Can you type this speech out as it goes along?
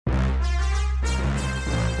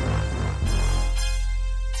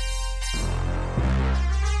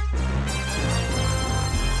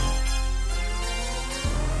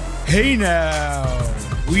Hey now,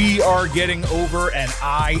 we are getting over, and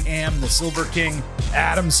I am the Silver King,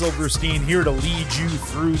 Adam Silverstein, here to lead you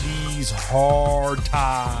through these hard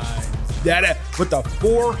times. With the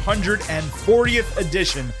 440th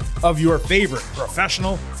edition of your favorite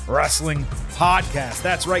professional wrestling podcast.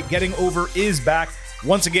 That's right, Getting Over is back.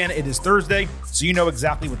 Once again, it is Thursday, so you know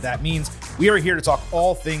exactly what that means. We are here to talk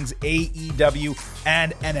all things AEW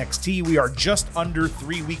and NXT. We are just under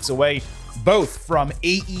 3 weeks away, both from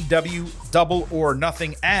AEW Double or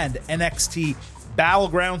Nothing and NXT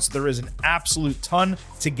Battleground. So there is an absolute ton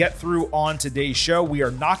to get through on today's show. We are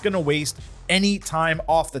not going to waste any time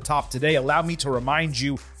off the top today. Allow me to remind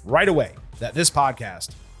you right away that this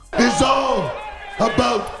podcast is all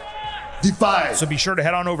about Defy. So be sure to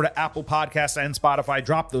head on over to Apple Podcasts and Spotify.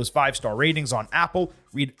 Drop those 5-star ratings on Apple.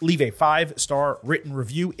 Leave a 5-star written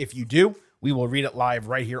review. If you do, we will read it live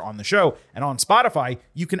right here on the show. And on Spotify,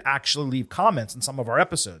 you can actually leave comments in some of our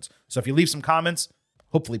episodes. So if you leave some comments,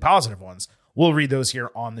 hopefully positive ones, we'll read those here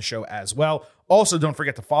on the show as well. Also, don't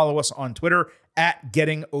forget to follow us on Twitter at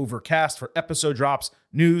Getting Overcast for episode drops,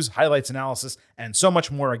 news, highlights, analysis, and so much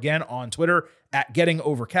more. Again, on Twitter at Getting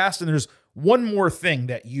Overcast. And there's one more thing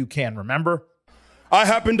that you can remember. I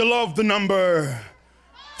happen to love the number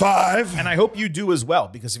 5. And I hope you do as well,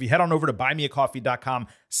 because if you head on over to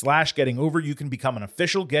buymeacoffee.com/gettingover, you can become an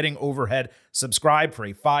official Getting Overhead. Subscribe for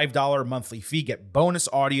a $5 monthly fee. Get bonus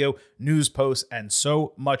audio, news posts, and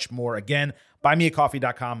so much more. Again,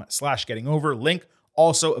 buymeacoffee.com/gettingover. Link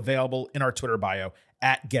also available in our Twitter bio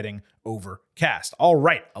at Getting Overcast. All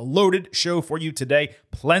right, a loaded show for you today.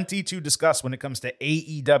 Plenty to discuss when it comes to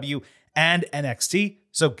AEW and NXT.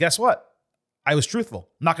 So guess what? I was truthful.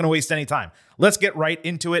 I'm not going to waste any time. Let's get right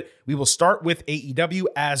into it. We will start with AEW.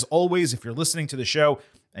 As always, if you're listening to the show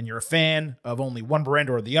and you're a fan of only one brand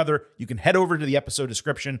or the other, you can head over to the episode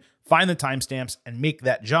description, find the timestamps, and make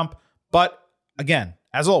that jump. But again,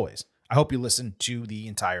 as always, I hope you listen to the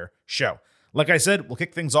entire show. Like I said, we'll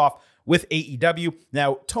kick things off with AEW.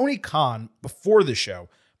 Now, Tony Khan, before the show,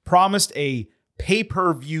 promised a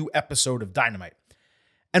pay-per-view episode of Dynamite.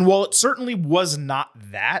 And while it certainly was not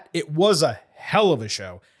that, it was a hell of a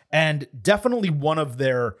show and definitely one of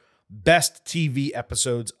their best TV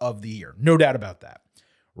episodes of the year. No doubt about that.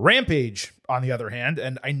 Rampage, on the other hand,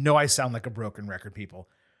 and I know I sound like a broken record, people,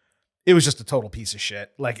 it was just a total piece of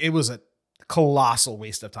shit. Like, it was a colossal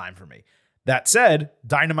waste of time for me. That said,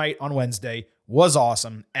 Dynamite on Wednesday was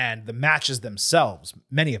awesome, and the matches themselves,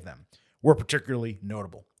 many of them, were particularly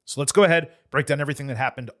notable. So let's go ahead, break down everything that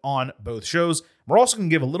happened on both shows. We're also going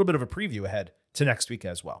to give a little bit of a preview ahead to next week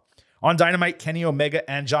as well. On Dynamite, Kenny Omega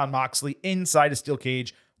and Jon Moxley inside a steel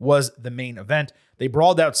cage was the main event. They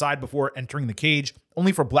brawled outside before entering the cage,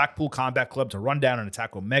 only for Blackpool Combat Club to run down and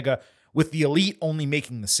attack Omega, with the Elite only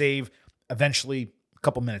making the save eventually a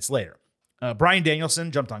couple minutes later. Bryan Danielson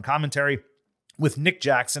jumped on commentary with Nick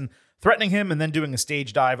Jackson threatening him and then doing a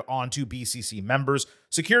stage dive onto BCC members.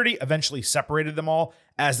 Security eventually separated them all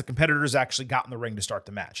as the competitors actually got in the ring to start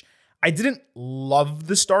the match. I didn't love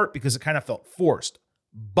the start because it kind of felt forced,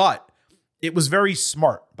 but it was very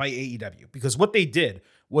smart by AEW because what they did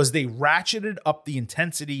was they ratcheted up the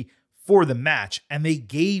intensity for the match and they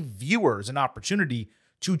gave viewers an opportunity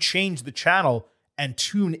to change the channel and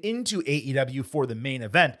tune into AEW for the main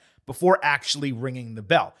event before actually ringing the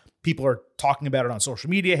bell. People are talking about it on social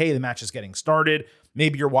media. Hey, the match is getting started.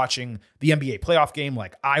 Maybe you're watching the NBA playoff game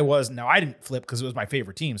like I was. Now, I didn't flip because it was my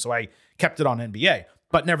favorite team, so I kept it on NBA.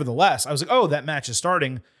 But nevertheless, I was like, oh, that match is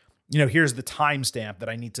starting. You know, here's the timestamp that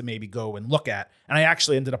I need to maybe go and look at. And I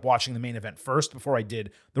actually ended up watching the main event first before I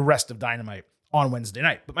did the rest of Dynamite on Wednesday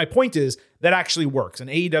night. But my point is that actually works. And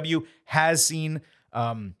AEW has seen,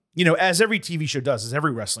 as every TV show does, as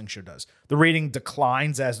every wrestling show does, the rating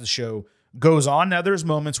declines as the show goes on. Now, there's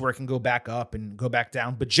moments where it can go back up and go back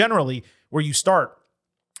down, but generally where you start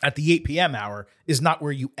at the 8 p.m. hour is not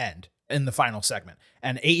where you end in the final segment.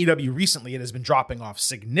 And AEW recently, it has been dropping off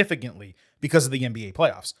significantly because of the NBA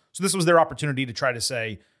playoffs. So this was their opportunity to try to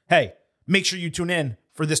say, hey, make sure you tune in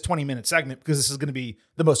for this 20-minute segment because this is going to be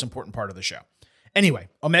the most important part of the show. Anyway,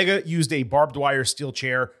 Omega used a barbed wire steel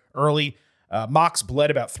chair early. Mox bled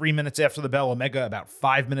about 3 minutes after the bell. Omega about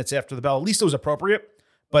 5 minutes after the bell. At least it was appropriate,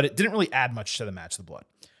 but it didn't really add much to the match, the blood.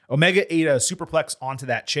 Omega ate a superplex onto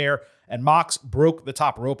that chair, and Mox broke the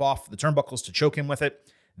top rope off the turnbuckles to choke him with it.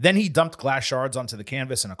 Then he dumped glass shards onto the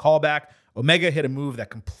canvas in a callback. Omega hit a move that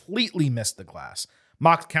completely missed the glass.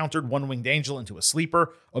 Mox countered One-Winged Angel into a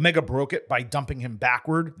sleeper. Omega broke it by dumping him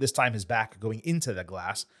backward, this time his back going into the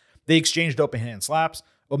glass. They exchanged open hand slaps.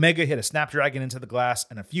 Omega hit a Snapdragon into the glass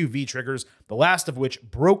and a few V-triggers, the last of which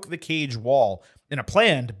broke the cage wall in a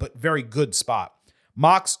planned but very good spot.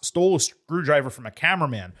 Mox stole a screwdriver from a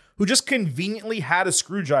cameraman who just conveniently had a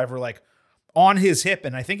screwdriver like on his hip,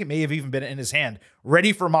 and I think it may have even been in his hand,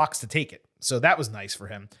 ready for Mox to take it. So that was nice for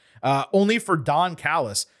him. Only for Don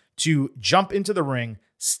Callis to jump into the ring,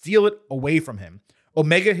 steal it away from him.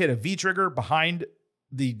 Omega hit a V-trigger behind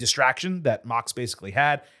the distraction that Mox basically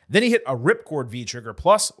had. Then he hit a ripcord V-trigger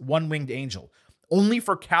plus one winged angel, only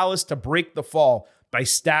for Callis to break the fall by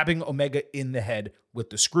stabbing Omega in the head with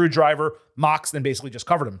the screwdriver. Mox then basically just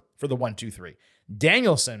covered him for the 1-2-3.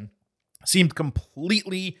 Danielson seemed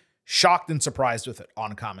completely shocked and surprised with it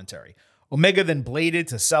on commentary. Omega then bladed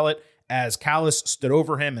to sell it as Callis stood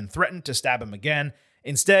over him and threatened to stab him again.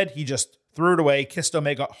 Instead, he just threw it away, kissed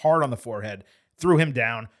Omega hard on the forehead, threw him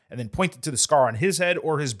down, and then pointed to the scar on his head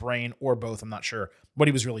or his brain or both. I'm not sure what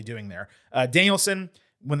he was really doing there. Danielson,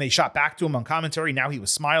 when they shot back to him on commentary, now he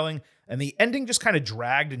was smiling, and the ending just kind of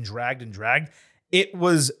dragged and dragged and dragged. It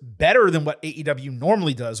was better than what AEW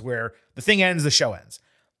normally does, where the thing ends, the show ends.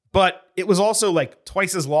 But it was also like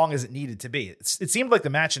twice as long as it needed to be. It seemed like the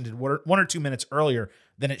match ended 1 or 2 minutes earlier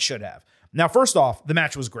than it should have. Now, first off, the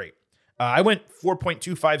match was great. I went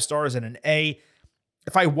 4.25 stars and an A.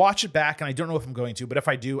 If I watch it back, and I don't know if I'm going to, but if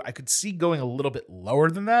I do, I could see going a little bit lower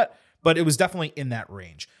than that, but it was definitely in that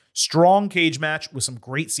range. Strong cage match with some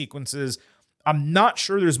great sequences. I'm not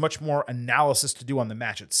sure there's much more analysis to do on the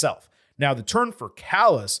match itself. Now, the turn for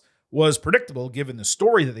Callis was predictable given the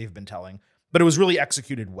story that they've been telling, but it was really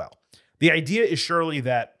executed well. The idea is surely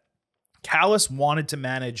that Callis wanted to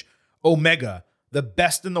manage Omega, the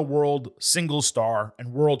best in the world single star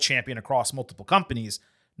and world champion across multiple companies,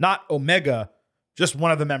 not Omega, just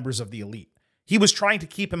one of the members of the Elite. He was trying to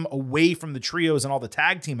keep him away from the trios and all the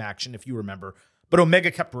tag team action, if you remember, but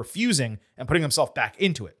Omega kept refusing and putting himself back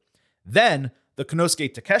into it. Then the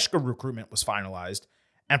Konosuke Takeshita recruitment was finalized,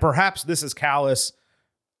 and perhaps this is Callis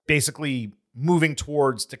basically moving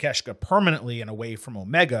towards Takeshita permanently and away from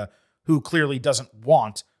Omega, who clearly doesn't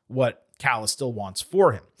want what Callis still wants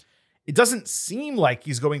for him. It doesn't seem like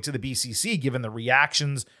he's going to the BCC given the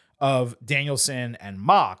reactions of Danielson and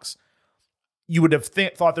Mox. You would have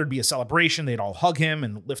thought there'd be a celebration. They'd all hug him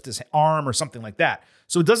and lift his arm or something like that.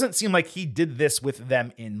 So it doesn't seem like he did this with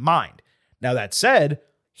them in mind. Now, that said,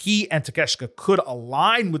 he and Takeshita could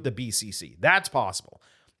align with the BCC. That's possible.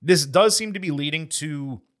 This does seem to be leading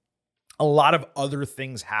to a lot of other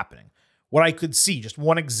things happening. What I could see, just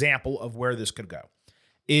one example of where this could go,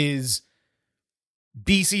 is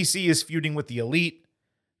BCC is feuding with the Elite.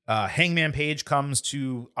 Hangman Page comes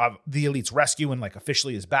to the Elite's rescue and like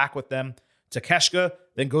officially is back with them. Takeshita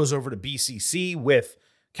then goes over to BCC with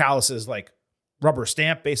Callis's like rubber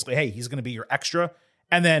stamp, basically, hey, he's going to be your extra.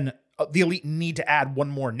 And then the Elite need to add one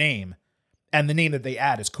more name, and the name that they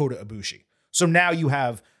add is Kota Ibushi. So now you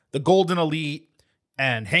have the Golden Elite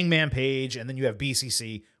and Hangman Page, and then you have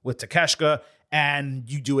BCC with Takeshita, and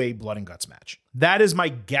you do a blood and guts match. That is my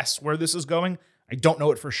guess where this is going. I don't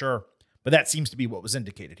know it for sure, but that seems to be what was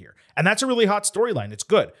indicated here. And that's a really hot storyline. It's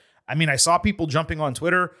good. I mean, I saw people jumping on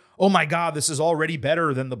Twitter, oh my God, this is already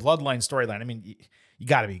better than the Bloodline storyline. I mean, you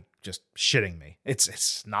got to be just shitting me.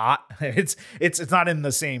 It's not. It's not in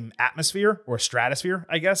the same atmosphere or stratosphere,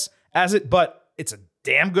 I guess, as it, but it's a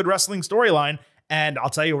damn good wrestling storyline. And I'll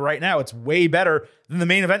tell you right now, it's way better than the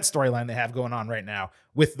main event storyline they have going on right now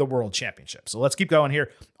with the World Championship. So let's keep going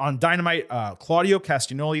here. On Dynamite, Claudio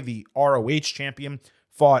Castagnoli, the ROH champion,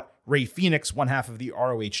 fought Rey Fenix, one half of the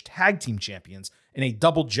ROH Tag Team Champions, in a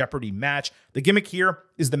double Jeopardy match. The gimmick here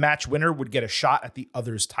is the match winner would get a shot at the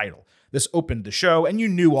other's title. This opened the show, and you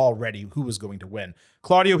knew already who was going to win.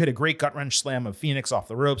 Claudio hit a great gut-wrench slam of Phoenix off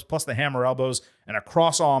the ropes, plus the hammer elbows and a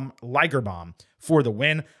cross-arm Liger bomb for the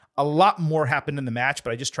win. A lot more happened in the match,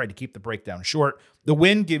 but I just tried to keep the breakdown short. The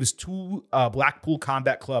win gives two Blackpool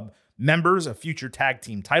Combat Club members a future tag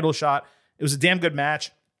team title shot. It was a damn good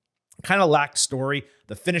match. Kind of lacked story.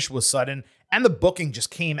 The finish was sudden, and the booking just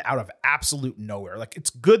came out of absolute nowhere. Like, it's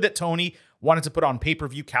good that Tony wanted to put on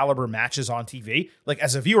pay-per-view caliber matches on TV. Like,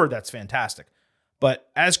 as a viewer, that's fantastic. But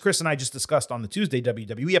as Chris and I just discussed on the Tuesday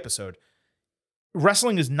WWE episode,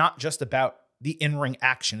 wrestling is not just about the in-ring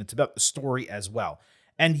action. It's about the story as well.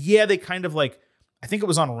 And yeah, they kind of like, I think it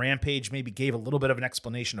was on Rampage, maybe gave a little bit of an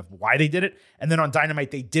explanation of why they did it. And then on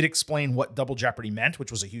Dynamite, they did explain what Double Jeopardy meant,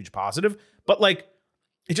 which was a huge positive. But like,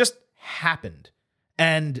 it just happened.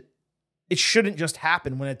 And it shouldn't just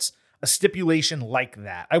happen when it's a stipulation like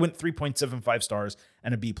that. I went 3.75 stars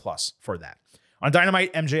and a B+ for that. On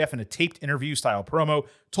Dynamite, MJF in a taped interview style promo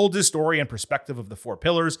told his story and perspective of the four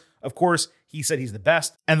pillars. Of course, he said he's the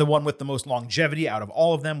best and the one with the most longevity out of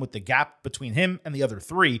all of them, with the gap between him and the other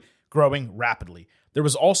three growing rapidly. There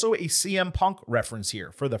was also a CM Punk reference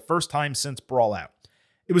here for the first time since Brawl Out.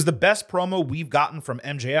 It was the best promo we've gotten from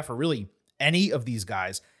MJF, or really any of these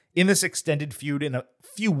guys, in this extended feud in a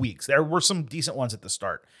few weeks. There were some decent ones at the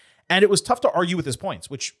start. And it was tough to argue with his points,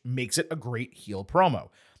 which makes it a great heel promo.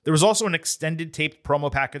 There was also an extended taped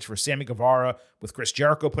promo package for Sammy Guevara with Chris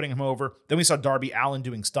Jericho putting him over. Then we saw Darby Allin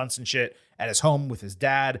doing stunts and shit at his home with his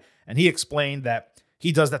dad. And he explained that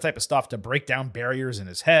he does that type of stuff to break down barriers in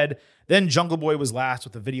his head. Then Jungle Boy was last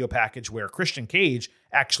with a video package where Christian Cage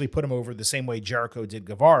actually put him over the same way Jericho did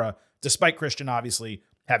Guevara, despite Christian obviously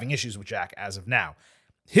having issues with Jack as of now.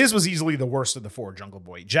 His was easily the worst of the four, Jungle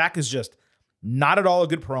Boy. Jack is just not at all a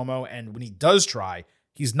good promo, and when he does try,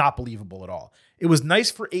 he's not believable at all. It was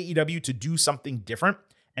nice for AEW to do something different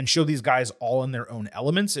and show these guys all in their own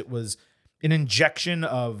elements. It was an injection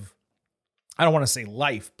of, I don't want to say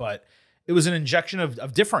life, but it was an injection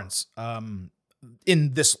of difference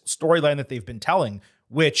in this storyline that they've been telling,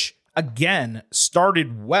 which, again,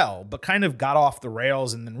 started well, but kind of got off the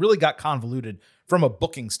rails and then really got convoluted from a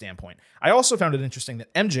booking standpoint. I also found it interesting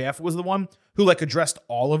that MJF was the one who addressed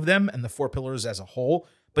all of them and the four pillars as a whole,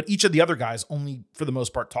 but each of the other guys only, for the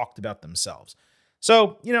most part, talked about themselves.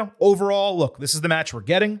 So, overall, look, this is the match we're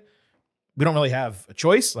getting. We don't really have a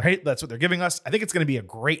choice, right? That's what they're giving us. I think it's going to be a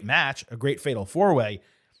great match, a great fatal four-way.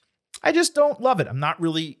 I just don't love it. I'm not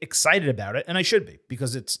really excited about it, and I should be,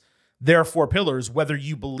 because it's their four pillars, whether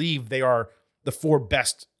you believe they are the four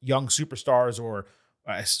best young superstars or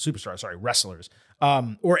wrestlers,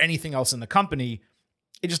 or anything else in the company.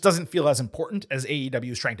 It just doesn't feel as important as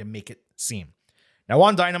AEW is trying to make it seem. Now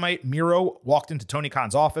on Dynamite, Miro walked into Tony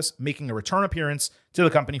Khan's office, making a return appearance to the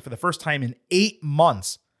company for the first time in 8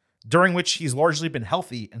 months, during which he's largely been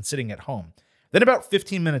healthy and sitting at home. Then about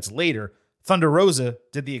 15 minutes later, Thunder Rosa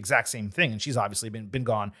did the exact same thing, and she's obviously been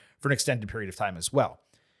gone for an extended period of time as well.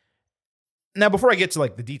 Now, before I get to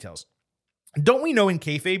the details, don't we know in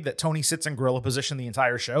kayfabe that Tony sits in gorilla position the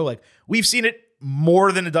entire show? We've seen it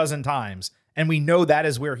more than a dozen times, and we know that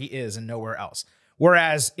is where he is and nowhere else.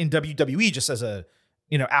 Whereas in WWE, just as a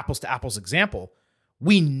apples to apples example,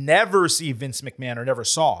 we never see Vince McMahon, or never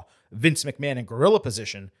saw Vince McMahon in gorilla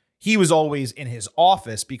position. He was always in his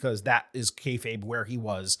office because that is kayfabe where he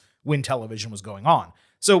was when television was going on.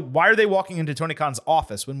 So why are they walking into Tony Khan's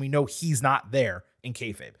office when we know he's not there in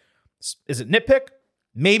kayfabe? Is it nitpick?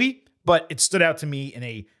 Maybe, but it stood out to me in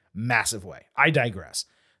a massive way. I digress.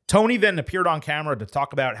 Tony then appeared on camera to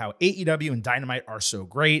talk about how AEW and Dynamite are so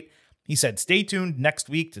great. He said, stay tuned next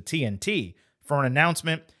week to TNT for an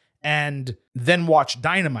announcement, and then watch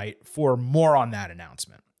Dynamite for more on that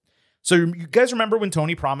announcement. So you guys remember when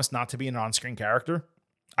Tony promised not to be an on-screen character?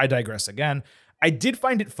 I digress again. I did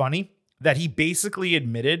find it funny that he basically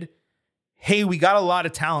admitted, hey, we got a lot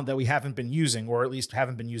of talent that we haven't been using, or at least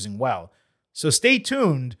haven't been using well. So stay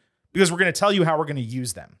tuned, because we're going to tell you how we're going to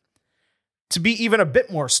use them. To be even a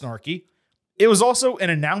bit more snarky, it was also an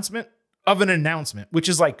announcement of an announcement, which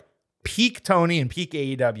is peak Tony and peak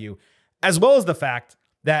AEW, as well as the fact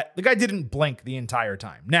that the guy didn't blink the entire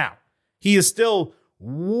time. Now, he is still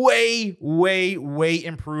way, way, way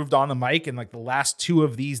improved on the mic in the last two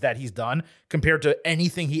of these that he's done compared to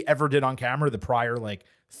anything he ever did on camera the prior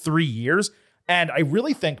 3 years. And I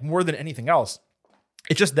really think more than anything else,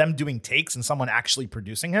 it's just them doing takes and someone actually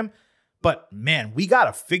producing him. But man, we got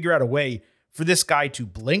to figure out a way for this guy to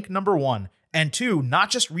blink, number one, and two, not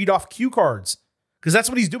just read off cue cards, because that's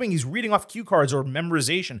what he's doing. He's reading off cue cards or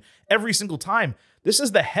memorization every single time. This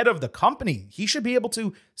is the head of the company. He should be able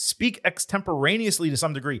to speak extemporaneously to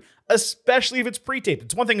some degree, especially if it's pre-taped.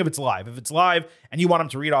 It's one thing if it's live. If it's live and you want him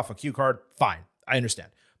to read off a cue card, fine. I understand.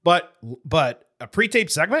 But a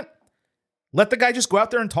pre-taped segment, let the guy just go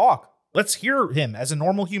out there and talk. Let's hear him as a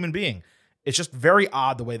normal human being. It's just very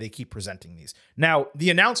odd the way they keep presenting these. Now,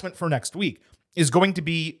 the announcement for next week is going to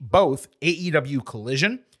be both AEW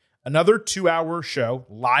Collision, another 2-hour show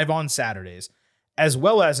live on Saturdays, as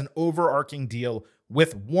well as an overarching deal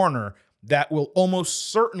with Warner that will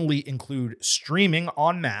almost certainly include streaming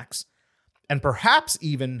on Max and perhaps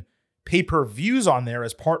even pay-per-views on there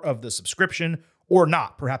as part of the subscription, or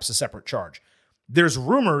not, perhaps a separate charge. There's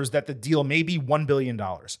rumors that the deal may be $1 billion,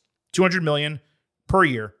 $200 million per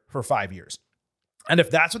year for 5 years. And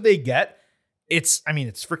if that's what they get, it's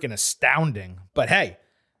freaking astounding. But hey,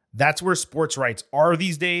 that's where sports rights are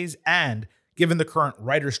these days. And given the current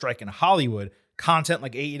writer strike in Hollywood, content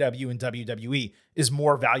like AEW and WWE is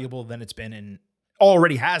more valuable than it's been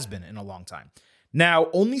already has been in a long time. Now,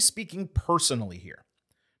 only speaking personally here,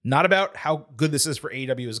 not about how good this is for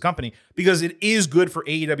AEW as a company, because it is good for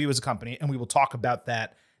AEW as a company, and we will talk about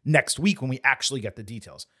that next week when we actually get the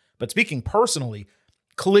details. But speaking personally,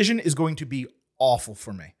 Collision is going to be awful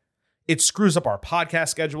for me. It screws up our podcast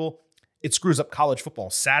schedule. It screws up college football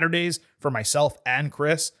Saturdays for myself and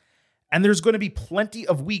Chris. And there's going to be plenty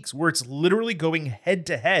of weeks where it's literally going head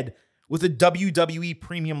to head with a WWE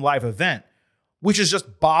Premium Live event, which is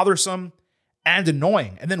just bothersome and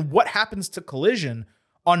annoying. And then what happens to Collision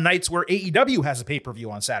on nights where AEW has a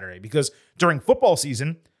pay-per-view on Saturday? Because during football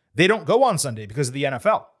season, they don't go on Sunday because of the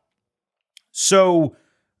NFL. So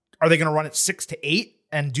are they going to run it 6 to 8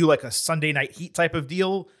 and do like a Sunday night heat type of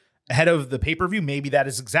deal ahead of the pay-per-view? Maybe that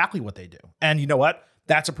is exactly what they do. And you know what?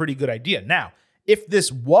 That's a pretty good idea. Now, if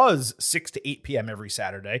this was 6 to 8 p.m. every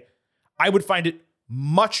Saturday, I would find it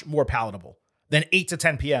much more palatable than 8 to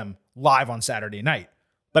 10 p.m. live on Saturday night.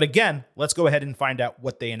 But again, let's go ahead and find out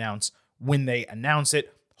what they announce when they announce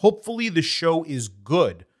it. Hopefully the show is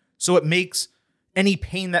good, so it makes any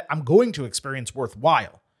pain that I'm going to experience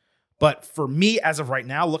worthwhile. But for me, as of right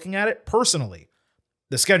now, looking at it personally,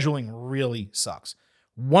 the scheduling really sucks.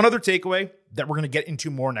 One other takeaway that we're going to get into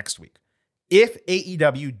more next week. If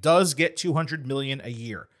AEW does get $200 million a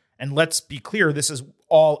year, and let's be clear, this is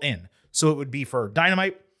all in. So it would be for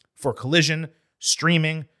Dynamite, for Collision,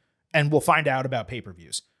 streaming, and we'll find out about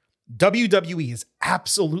pay-per-views. WWE is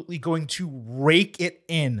absolutely going to rake it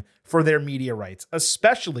in for their media rights,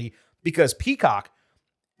 especially because Peacock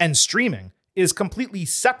and streaming is completely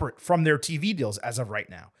separate from their TV deals as of right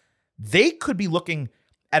now. They could be looking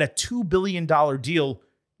at a $2 billion deal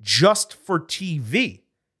just for TV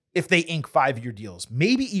if they ink 5-year deals,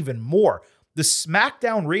 maybe even more. The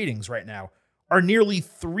SmackDown ratings right now are nearly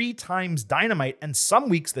 3 times Dynamite, and some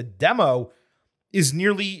weeks the demo is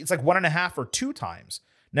it's like 1.5 or 2 times.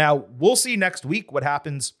 Now, we'll see next week what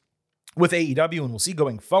happens with AEW, and we'll see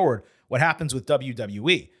going forward what happens with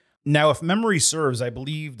WWE. Now, if memory serves, I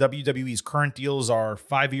believe WWE's current deals are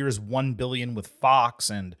 5 years, $1 billion with Fox,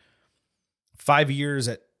 and 5 years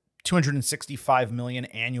at $265 million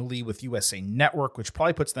annually with USA Network, which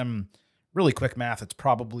probably puts them, really quick math, it's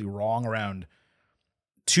probably wrong, around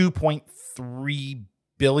 $2.3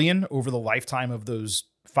 billion over the lifetime of those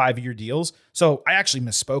 5-year deals. So I actually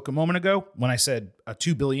misspoke a moment ago when I said a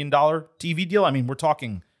 $2 billion TV deal. I mean, we're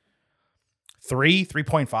talking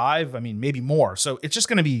 3.5, I mean, maybe more. So it's just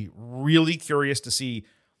going to be really curious to see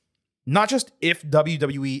not just if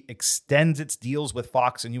WWE extends its deals with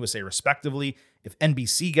Fox and USA respectively, if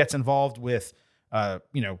NBC gets involved with,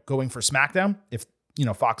 going for SmackDown, if,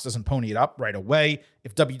 Fox doesn't pony it up right away,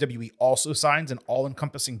 if WWE also signs an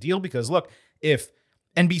all-encompassing deal, because look, if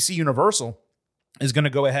NBC Universal is going to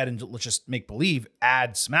go ahead and, let's just make believe,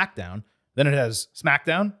 add SmackDown, then it has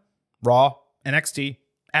SmackDown, Raw, NXT,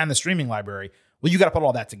 and the streaming library. Well, you got to put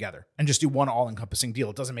all that together and just do one all-encompassing deal.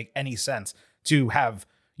 It doesn't make any sense to have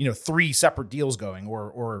 3 separate deals going,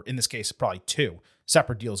 or in this case, probably 2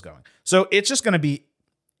 separate deals going. So it's just going to be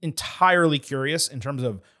entirely curious in terms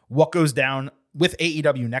of what goes down with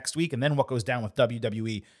AEW next week, and then what goes down with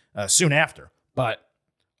WWE soon after. But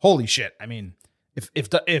holy shit. I mean, if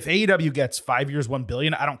AEW gets 5 years, $1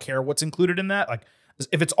 billion, I don't care what's included in that. Like,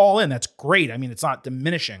 if it's all in, that's great. I mean, it's not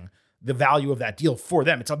diminishing the value of that deal for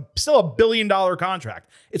them. It's still $1 billion contract.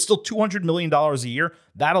 It's still $200 million a year.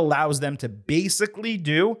 That allows them to basically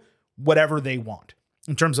do whatever they want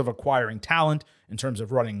in terms of acquiring talent, in terms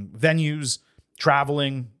of running venues,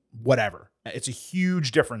 traveling, whatever. It's a huge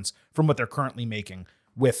difference from what they're currently making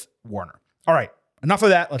with Warner. All right, enough of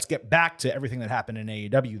that. Let's get back to everything that happened in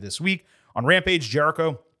AEW this week. On Rampage,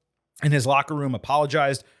 Jericho in his locker room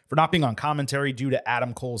apologized for not being on commentary due to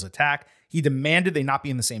Adam Cole's attack. He demanded they not be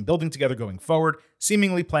in the same building together going forward,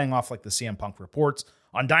 seemingly playing off like the CM Punk reports.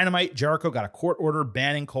 On Dynamite, Jericho got a court order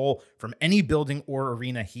banning Cole from any building or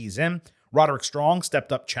arena he's in. Roderick Strong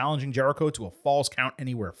stepped up challenging Jericho to a Falls Count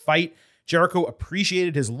Anywhere fight. Jericho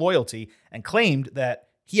appreciated his loyalty and claimed that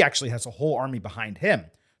he actually has a whole army behind him.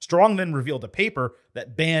 Strong then revealed a paper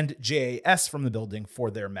that banned JAS from the building for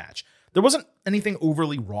their match. There wasn't anything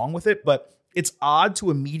overly wrong with it, but it's odd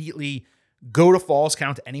to immediately go to Falls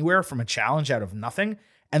Count Anywhere from a challenge out of nothing,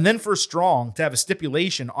 and then for Strong to have a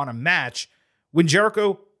stipulation on a match when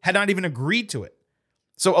Jericho had not even agreed to it.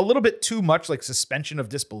 So a little bit too much like suspension of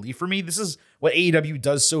disbelief for me. This is what AEW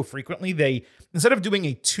does so frequently. They, instead of doing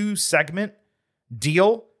a 2-segment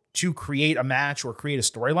deal to create a match or create a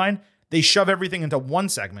storyline, they shove everything into 1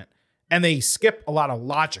 segment and they skip a lot of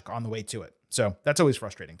logic on the way to it. So that's always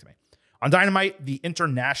frustrating to me. On Dynamite, the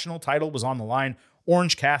international title was on the line.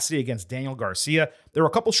 Orange Cassidy against Daniel Garcia. There were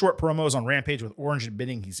a couple short promos on Rampage with Orange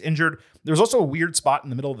admitting he's injured. There was also a weird spot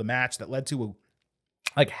in the middle of the match that led to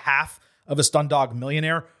half of a Stun Dog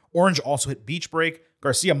Millionaire. Orange also hit Beach Break.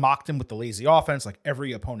 Garcia mocked him with the lazy offense like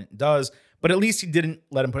every opponent does, but at least he didn't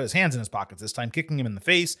let him put his hands in his pockets this time, kicking him in the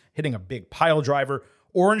face, hitting a big pile driver.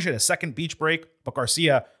 Orange hit a second beach break, but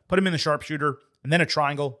Garcia put him in the sharpshooter, and then a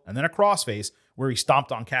triangle, and then a crossface where he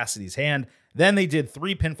stomped on Cassidy's hand. Then they did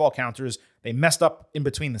 3 pinfall counters. They messed up in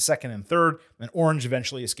between the second and third, and Orange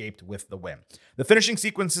eventually escaped with the win. The finishing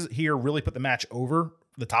sequences here really put the match over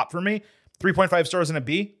the top for me. 3.5 stars and a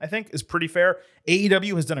B, I think, is pretty fair.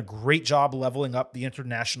 AEW has done a great job leveling up the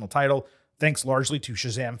international title, thanks largely to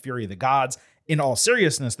Shazam! Fury of the Gods. In all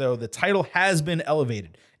seriousness, though, the title has been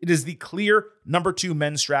elevated. It is the clear number 2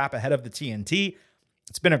 men's strap ahead of the TNT.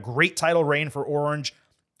 It's been a great title reign for Orange.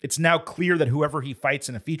 It's now clear that whoever he fights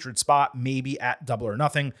in a featured spot, maybe at Double or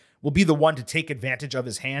Nothing, will be the one to take advantage of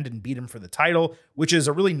his hand and beat him for the title, which is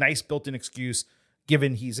a really nice built-in excuse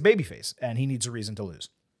given he's a babyface and he needs a reason to lose.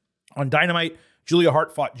 On Dynamite, Julia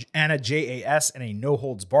Hart fought Anna JAS in a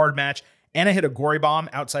no-holds-barred match. Anna hit a gory bomb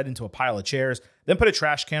outside into a pile of chairs, then put a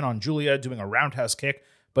trash can on Julia doing a roundhouse kick,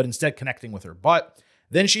 but instead connecting with her butt.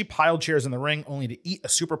 Then she piled chairs in the ring only to eat a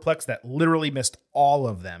superplex that literally missed all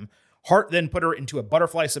of them. Hart then put her into a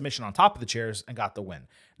butterfly submission on top of the chairs and got the win.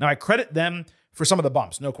 Now, I credit them for some of the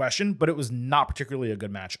bumps, no question, but it was not particularly a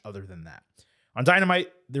good match other than that. On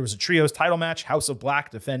Dynamite, there was a trios title match, House of Black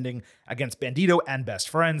defending against Bandito and Best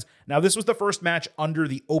Friends. Now, this was the first match under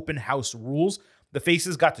the open house rules. The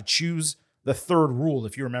faces got to choose the third rule,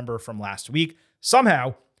 if you remember from last week.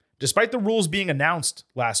 Somehow, despite the rules being announced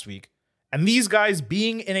last week, and these guys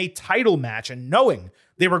being in a title match and knowing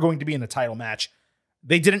they were going to be in a title match,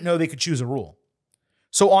 they didn't know they could choose a rule.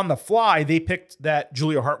 So on the fly, they picked that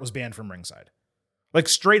Julia Hart was banned from ringside. Like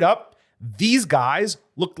straight up, these guys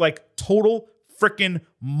looked like total freaking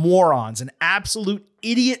morons and absolute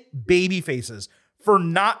idiot baby faces for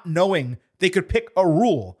not knowing they could pick a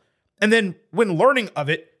rule. And then when learning of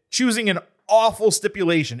it, choosing an awful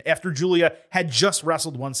stipulation after Julia had just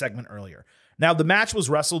wrestled one segment earlier. Now, the match was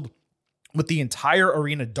wrestled with the entire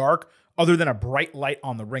arena dark, other than a bright light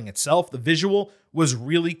on the ring itself. The visual was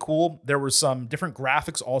really cool. There were some different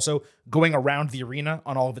graphics also going around the arena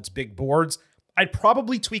on all of its big boards. I'd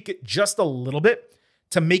probably tweak it just a little bit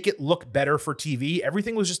to make it look better for TV.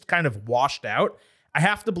 Everything was just kind of washed out. I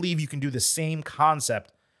have to believe you can do the same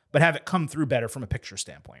concept, but have it come through better from a picture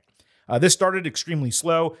standpoint. This started extremely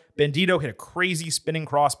slow. Bandito hit a crazy spinning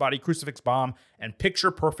crossbody, crucifix bomb, and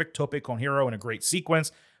picture-perfect tope con hero in a great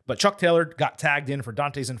sequence. But Chuck Taylor got tagged in for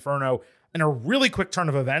Dante's Inferno in a really quick turn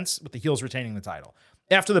of events with the heels retaining the title.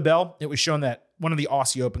 After the bell, it was shown that one of the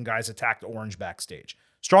Aussie Open guys attacked Orange backstage.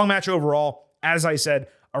 Strong match overall. As I said,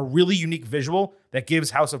 a really unique visual that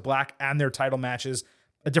gives House of Black and their title matches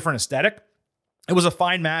a different aesthetic. It was a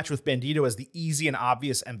fine match with Bandito as the easy and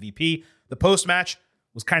obvious MVP. The post-match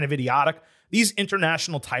was kind of idiotic. These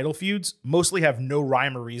international title feuds mostly have no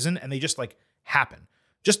rhyme or reason, and they just happen.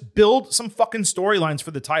 Just build some fucking storylines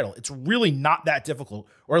for the title. It's really not that difficult,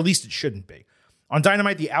 or at least it shouldn't be. On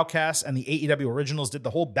Dynamite, the Outcasts and the AEW Originals did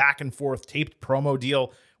the whole back and forth taped promo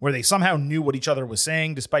deal where they somehow knew what each other was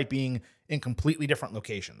saying despite being in completely different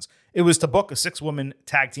locations. It was to book a 6-woman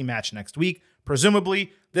tag team match next week.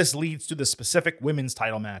 Presumably, this leads to the specific women's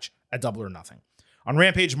title match at Double or Nothing. On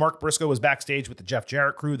Rampage, Mark Briscoe was backstage with the Jeff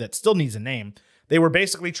Jarrett crew that still needs a name. They were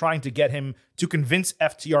basically trying to get him to convince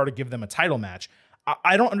FTR to give them a title match.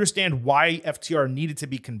 I don't understand why FTR needed to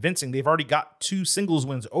be convincing. They've already got 2 singles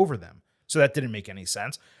wins over them. So that didn't make any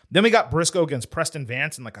sense. Then we got Briscoe against Preston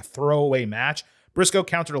Vance in a throwaway match. Briscoe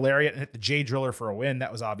countered a lariat and hit the J Driller for a win.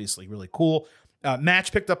 That was obviously really cool.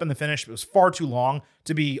 Match picked up in the finish. It was far too long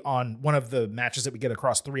to be on one of the matches that we get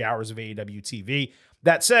across 3 hours of AEW TV.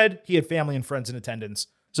 That said, he had family and friends in attendance,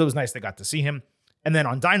 so it was nice they got to see him. And then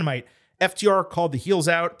on Dynamite, FTR called the heels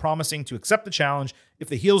out, promising to accept the challenge if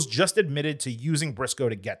the heels just admitted to using Briscoe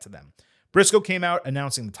to get to them. Briscoe came out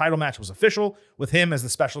announcing the title match was official with him as the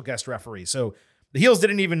special guest referee. So the heels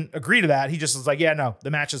didn't even agree to that. He just was like, yeah, no,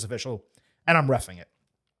 the match is official and I'm reffing it.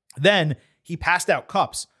 Then he passed out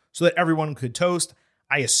cups so that everyone could toast.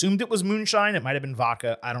 I assumed it was moonshine. It might have been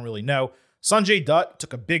vodka. I don't really know. Sanjay Dutt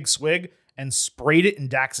took a big swig and sprayed it in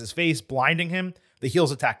Dax's face, blinding him. The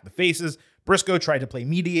heels attacked the faces. Briscoe tried to play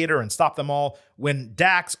mediator and stop them all when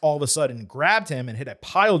Dax all of a sudden grabbed him and hit a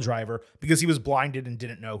pile driver because he was blinded and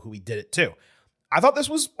didn't know who he did it to. I thought this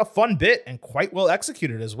was a fun bit and quite well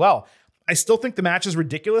executed as well. I still think the match is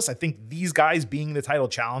ridiculous. I think these guys being the title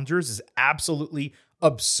challengers is absolutely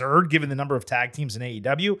absurd given the number of tag teams in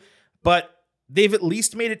AEW, but they've at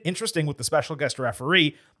least made it interesting with the special guest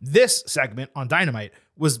referee. This segment on Dynamite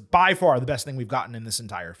was by far the best thing we've gotten in this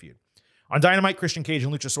entire feud. On Dynamite, Christian Cage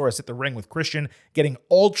and Luchasaurus hit the ring with Christian getting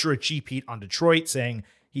ultra cheap heat on Detroit, saying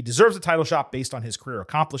He deserves a title shot based on his career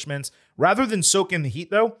accomplishments. Rather than soak in the heat,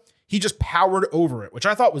 though, he just powered over it, which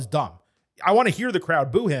I thought was dumb. I want to hear the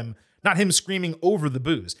crowd boo him, not him screaming over the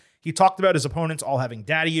boos. He talked about his opponents all having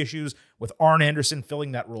daddy issues, with Arn Anderson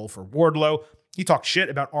filling that role for Wardlow. He talked shit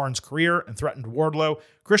about Arn's career and threatened Wardlow.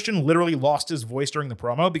 Christian literally lost his voice during the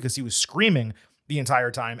promo because he was screaming the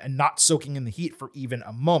entire time and not soaking in the heat for even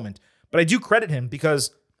a moment. But I do credit him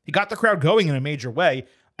because he got the crowd going in a major way,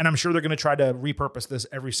 and I'm sure they're going to try to repurpose this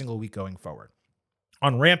every single week going forward.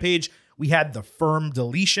 On Rampage, we had the firm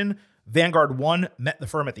deletion. Vanguard 1 met the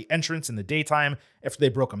firm at the entrance in the daytime after they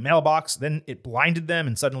broke a mailbox. Then it blinded them,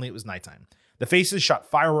 and suddenly it was nighttime. The Faces shot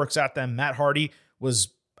fireworks at them. Matt Hardy was,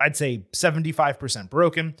 I'd say, 75%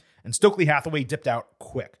 broken, and Stokely Hathaway dipped out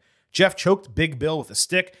quick. Jeff choked Big Bill with a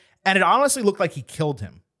stick, and it honestly looked like he killed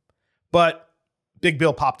him. But Big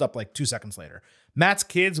Bill popped up like 2 seconds later. Matt's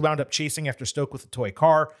kids wound up chasing after Stoke with a toy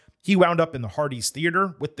car. He wound up in the Hardys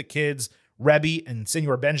Theater with the kids. Rebby and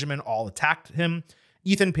Senor Benjamin all attacked him.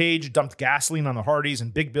 Ethan Page dumped gasoline on the Hardys,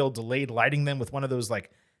 and Big Bill delayed lighting them with one of those like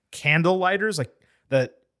candle lighters, like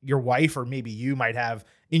that your wife or maybe you might have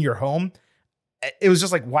in your home. It was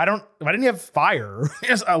just like, why didn't you have fire?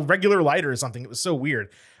 A regular lighter or something. It was so weird.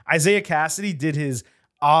 Isaiah Cassidy did his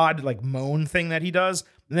odd like moan thing that he does,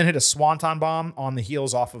 and then hit a swanton bomb on the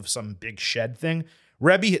heels off of some big shed thing.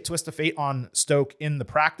 Rebby hit Twist of Fate on Stoke in the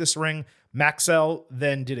practice ring. Maxell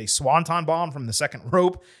then did a swanton bomb from the second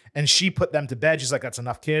rope, and she put them to bed. She's like, that's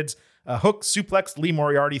enough, kids. Hook suplexed Lee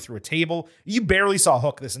Moriarty through a table. You barely saw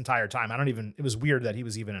Hook this entire time. It was weird that he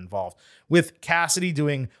was even involved. With Cassidy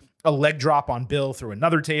doing a leg drop on Bill through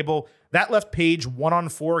another table. That left Page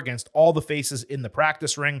 1-on-4 against all the Faces in the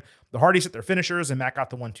practice ring. The Hardys hit their finishers, and Matt got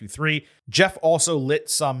the 1-2-3. Jeff also lit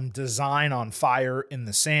some design on fire in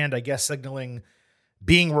the sand, I guess signaling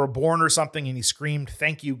being reborn or something, and he screamed,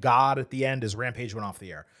 "Thank you, God," at the end as Rampage went off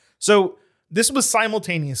the air. So this was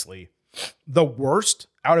simultaneously the worst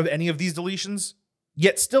out of any of these deletions,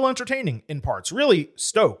 yet still entertaining in parts. Really,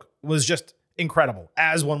 Stoke was just incredible,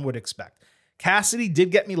 as one would expect. Cassidy did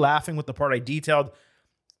get me laughing with the part I detailed,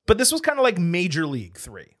 but this was kind of like Major League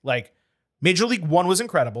 3. Like, Major League 1 was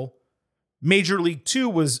incredible. Major League 2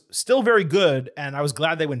 was still very good, and I was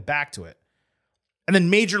glad they went back to it. And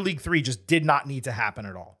then Major League 3 just did not need to happen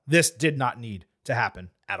at all. This did not need to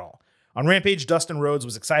happen at all. On Rampage, Dustin Rhodes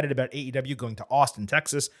was excited about AEW going to Austin,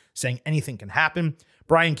 Texas, saying anything can happen.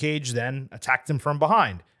 Brian Cage then attacked him from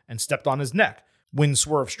behind and stepped on his neck when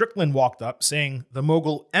Swerve Strickland walked up saying the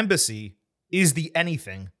Mogul Embassy is the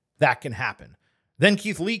anything that can happen. Then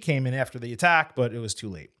Keith Lee came in after the attack, but it was too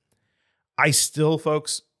late. I still,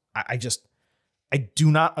 folks, I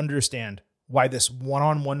do not understand why this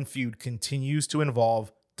one-on-one feud continues to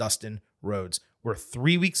involve Dustin Rhodes. We're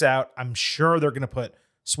 3 weeks out. I'm sure they're going to put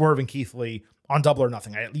Swerve and Keith Lee on Double or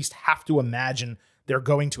Nothing. I at least have to imagine they're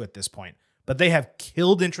going to at this point. But they have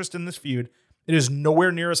killed interest in this feud. It is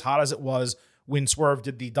nowhere near as hot as it was when Swerve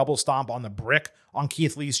did the double stomp on the brick on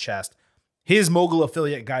Keith Lee's chest. His Mogul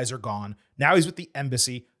affiliate guys are gone. Now he's with the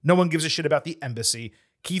Embassy. No one gives a shit about the Embassy.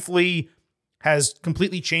 Keith Lee has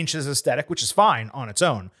completely changed his aesthetic, which is fine on its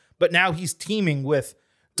own. But now he's teaming with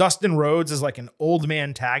Dustin Rhodes as like an old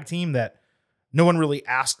man tag team that no one really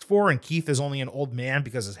asked for. And Keith is only an old man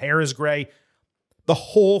because his hair is gray. The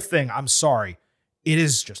whole thing, I'm sorry, it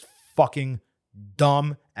is just fucking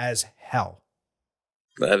dumb as hell.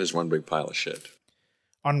 That is one big pile of shit.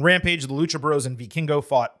 On Rampage, the Lucha Bros and Vikingo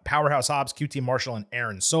fought Powerhouse Hobbs, QT Marshall, and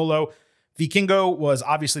Aaron Solo. Vikingo was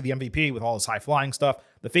obviously the MVP with all his high-flying stuff.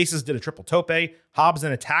 The Faces did a triple tope. Hobbs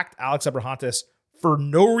then attacked Alex Abrahantes for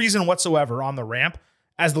no reason whatsoever on the ramp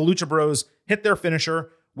as the Lucha Bros hit their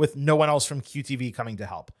finisher with no one else from QTV coming to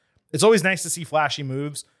help. It's always nice to see flashy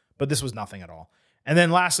moves, but this was nothing at all. And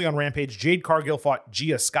then lastly on Rampage, Jade Cargill fought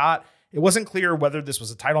Gia Scott. It wasn't clear whether this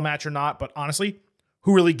was a title match or not, but honestly,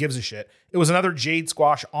 who really gives a shit? It was another Jade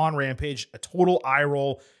squash on Rampage, a total eye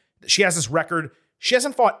roll. She has this record. She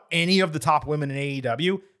hasn't fought any of the top women in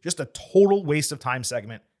AEW. Just a total waste of time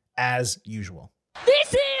segment as usual.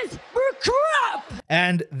 This is crap!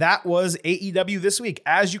 And that was AEW this week.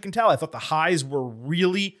 As you can tell, I thought the highs were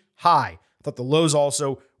really high. I thought the lows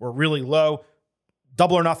also were really low.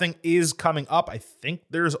 Double or Nothing is coming up. I think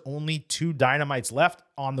there's only 2 Dynamites left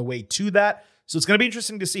on the way to that. So it's going to be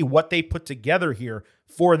interesting to see what they put together here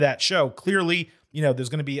for that show. Clearly, there's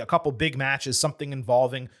going to be a couple big matches, something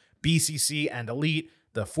involving BCC and Elite.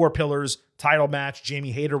 The Four Pillars title match.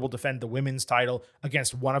 Jamie Hayter will defend the women's title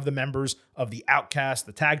against one of the members of the Outcast.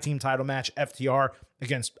 The tag team title match, FTR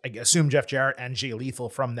against, I assume, Jeff Jarrett and Jay Lethal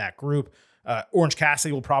from that group. Orange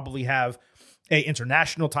Cassidy will probably have a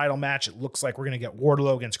international title match. It looks like we're going to get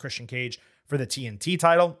Wardlow against Christian Cage for the TNT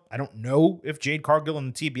title. I don't know if Jade Cargill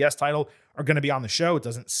and the TBS title are going to be on the show. It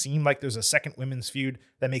doesn't seem like there's a second women's feud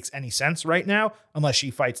that makes any sense right now, unless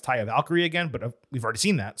she fights Taya Valkyrie again, but we've already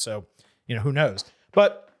seen that, so, who knows.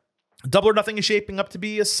 But Double or Nothing is shaping up to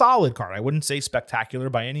be a solid card. I wouldn't say spectacular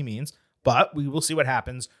by any means, but we will see what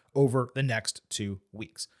happens over the next 2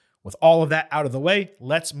 weeks. With all of that out of the way,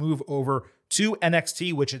 let's move over to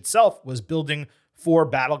NXT, which itself was building for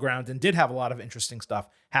Battleground and did have a lot of interesting stuff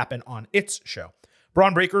happen on its show.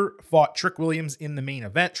 Braun Breaker fought Trick Williams in the main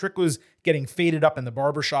event. Trick was getting faded up in the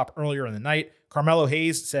barbershop earlier in the night. Carmelo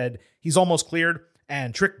Hayes said he's almost cleared,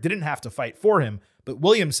 and Trick didn't have to fight for him, but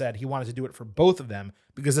Williams said he wanted to do it for both of them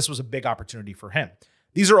because this was a big opportunity for him.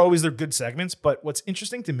 These are always their good segments, but what's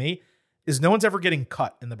interesting to me is no one's ever getting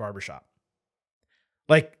cut in the barbershop.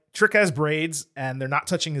 Like, Trick has braids and they're not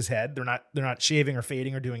touching his head. They're not shaving or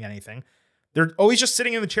fading or doing anything. They're always just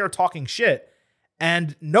sitting in the chair talking shit,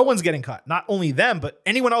 and no one's getting cut. Not only them, but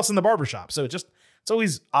anyone else in the barbershop. So it's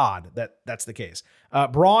always odd that that's the case.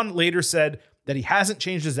 Braun later said that he hasn't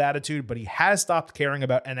changed his attitude, but he has stopped caring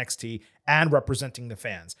about NXT and representing the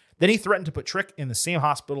fans. Then he threatened to put Trick in the same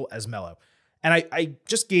hospital as Melo. And I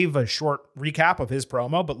just gave a short recap of his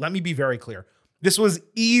promo, but let me be very clear. This was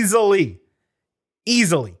easily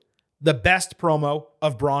the best promo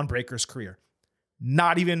of Braun Breaker's career.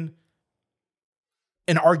 Not even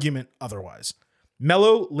an argument otherwise.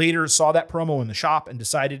 Melo later saw that promo in the shop and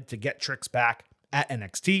decided to get Trick's back at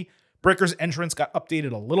NXT. Breaker's entrance got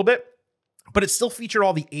updated a little bit, but it still featured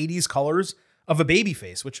all the 80s colors of a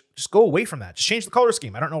babyface, which just go away from that. Just change the color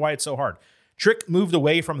scheme. I don't know why it's so hard. Trick moved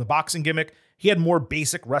away from the boxing gimmick. He had more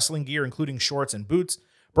basic wrestling gear, including shorts and boots.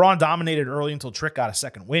 Braun dominated early until Trick got a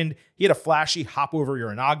second wind. He had a flashy hop over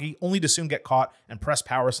Uranagi, only to soon get caught and press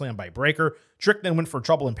power slam by Breaker. Trick then went for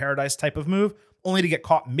Trouble in Paradise type of move, only to get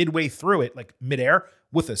caught midway through it, like midair,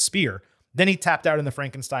 with a spear. Then he tapped out in the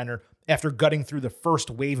Frankensteiner after gutting through the first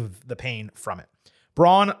wave of the pain from it.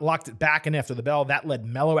 Braun locked it back in after the bell. That led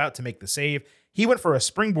Melo out to make the save. He went for a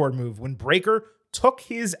springboard move when Breaker took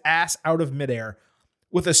his ass out of midair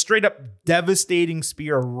with a straight up devastating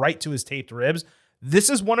spear right to his taped ribs. This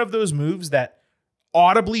is one of those moves that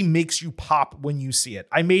audibly makes you pop when you see it.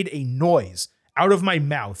 I made a noise out of my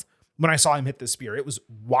mouth when I saw him hit the spear. It was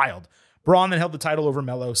wild. Braun then held the title over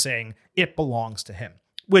Melo, saying it belongs to him,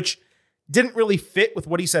 which didn't really fit with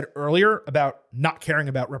what he said earlier about not caring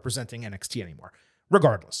about representing NXT anymore.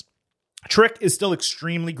 Regardless, Trick is still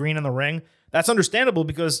extremely green in the ring. That's understandable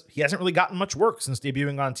because he hasn't really gotten much work since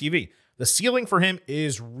debuting on TV. The ceiling for him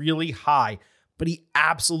is really high, but he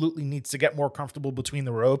absolutely needs to get more comfortable between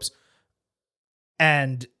the ropes.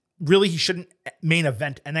 And really, he shouldn't main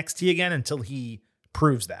event NXT again until he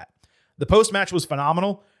proves that. The post-match was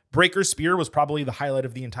phenomenal. Breaker's spear was probably the highlight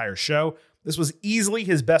of the entire show. This was easily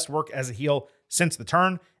his best work as a heel since the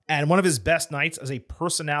turn, and one of his best nights as a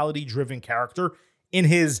personality-driven character in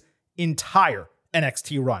his entire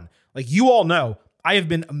NXT run. Like, you all know, I have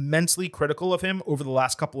been immensely critical of him over the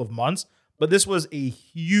last couple of months, but this was a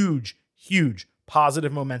huge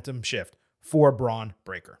positive momentum shift for Braun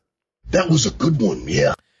Breaker. That was a good one,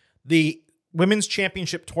 yeah. The Women's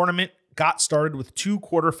Championship tournament got started with 2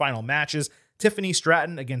 quarterfinal matches. Tiffany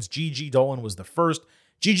Stratton against Gigi Dolan was the first.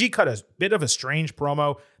 Gigi cut a bit of a strange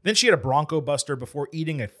promo. Then she had a Bronco Buster before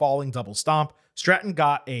eating a falling double stomp. Stratton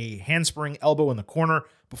got a handspring elbow in the corner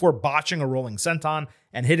before botching a rolling senton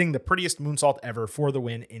and hitting the prettiest moonsault ever for the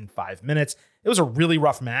win in 5 minutes. It was a really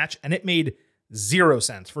rough match, and it made 0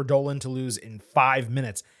 sense for Dolan to lose in 5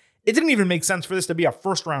 minutes. It didn't even make sense for this to be a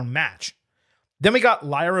first-round match. Then we got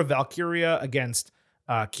Lyra Valkyria against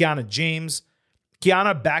Kiana James.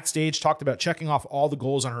 Kiana backstage talked about checking off all the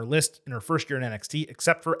goals on her list in her first year in NXT,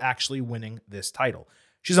 except for actually winning this title.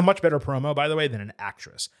 She's a much better promo, by the way, than an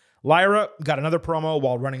actress. Lyra got another promo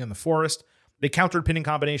while running in the forest. They countered pinning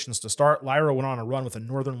combinations to start. Lyra went on a run with a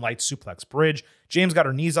Northern Lights suplex bridge. James got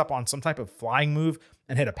her knees up on some type of flying move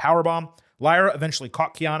and hit a powerbomb. Lyra eventually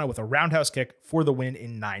caught Kiana with a roundhouse kick for the win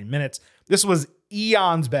in 9 minutes. This was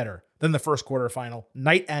eons better than the first quarterfinal,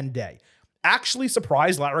 night and day. Actually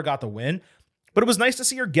surprised Lyra got the win, but it was nice to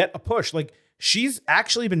see her get a push. Like, she's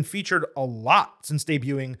actually been featured a lot since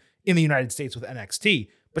debuting in the United States with NXT,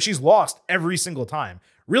 but she's lost every single time.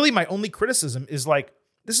 Really, my only criticism is, like,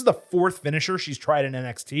 this is the 4th finisher she's tried in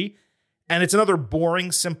NXT, and it's another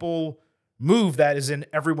boring, simple move that is in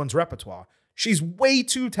everyone's repertoire. She's way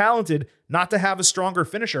too talented not to have a stronger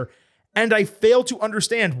finisher, and I fail to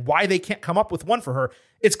understand why they can't come up with one for her.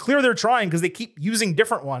 It's clear they're trying because they keep using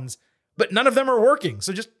different ones, but none of them are working.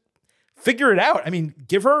 So just figure it out. I mean,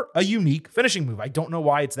 give her a unique finishing move. I don't know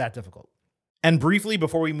why it's that difficult. And briefly,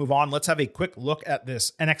 before we move on, let's have a quick look at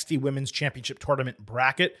this NXT Women's Championship Tournament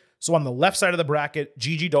bracket. So on the left side of the bracket,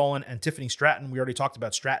 Gigi Dolan and Tiffany Stratton. We already talked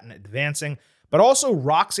about Stratton advancing, but also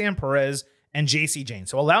Roxanne Perez and JC Jane.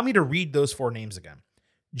 So allow me to read those 4 names again.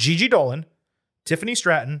 Gigi Dolan, Tiffany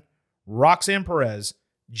Stratton, Roxanne Perez,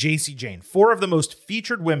 JC Jane. 4 of the most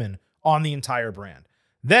featured women on the entire brand.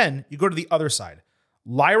 Then you go to the other side.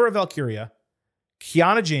 Lyra Valkyria,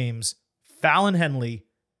 Kiana James, Fallon Henley,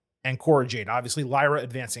 and Cora Jade. Obviously, Lyra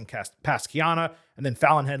advancing past Kiana, and then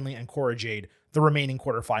Fallon Henley and Cora Jade, the remaining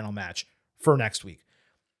quarterfinal match for next week.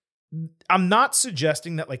 I'm not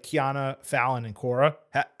suggesting that like Kiana, Fallon, and Cora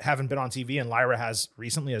haven't been on TV, and Lyra has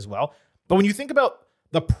recently as well. But when you think about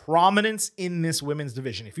the prominence in this women's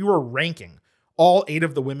division, if you were ranking all 8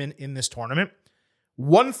 of the women in this tournament,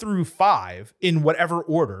 1 through 5 in whatever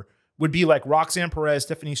order would be like Roxanne Perez,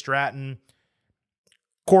 Tiffany Stratton,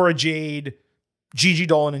 Cora Jade, Gigi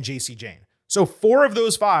Dolan, and JC Jane. So 4 of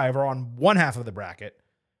those 5 are on one half of the bracket,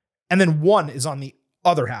 and then 1 is on the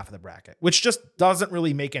other half of the bracket, which just doesn't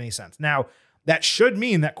really make any sense. Now, that should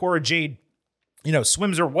mean that Cora Jade,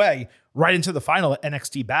 swims her way right into the final at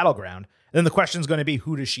NXT Battleground. And then the question is going to be,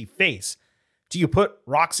 who does she face? Do you put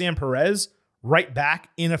Roxanne Perez right back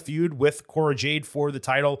in a feud with Cora Jade for the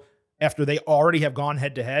title after they already have gone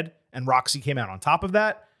head-to-head and Roxy came out on top of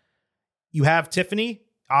that? You have Tiffany,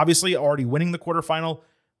 obviously already winning the quarterfinal.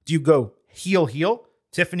 Do you go heel,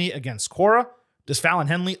 Tiffany against Cora? Does Fallon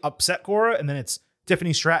Henley upset Cora, and then it's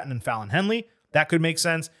Tiffany Stratton and Fallon Henley? That could make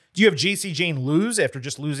sense. Do you have JC Jane lose after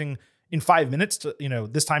just losing in 5 minutes to,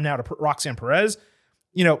 this time now to Roxanne Perez?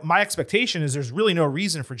 My expectation is there's really no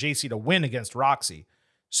reason for JC to win against Roxy.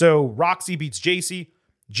 So Roxy beats JC,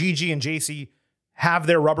 Gigi and JC have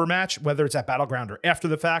their rubber match, whether it's at Battleground or after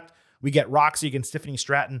the fact. We get Roxy against Tiffany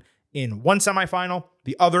Stratton in one semifinal.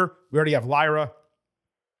 The other, we already have Lyra.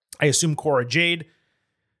 I assume Cora Jade.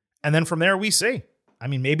 And then from there, we see. I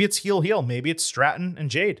mean, maybe it's heel. Maybe it's Stratton and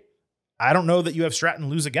Jade. I don't know that you have Stratton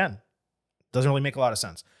lose again. Doesn't really make a lot of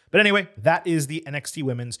sense. But anyway, that is the NXT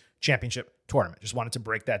Women's Championship Tournament. Just wanted to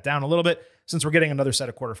break that down a little bit since we're getting another set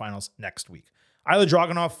of quarterfinals next week. Ilya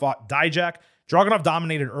Dragunov fought Dijak. Dragunov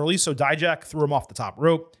dominated early, so Dijak threw him off the top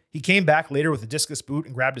rope. He came back later with a discus boot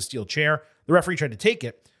and grabbed a steel chair. The referee tried to take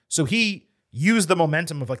it, so he used the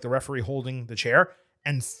momentum of like the referee holding the chair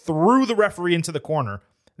and threw the referee into the corner.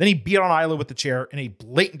 Then he beat on Ilya with the chair in a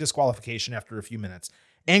blatant disqualification after a few minutes.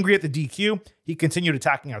 Angry at the DQ, he continued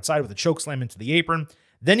attacking outside with a chokeslam into the apron.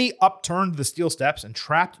 Then he upturned the steel steps and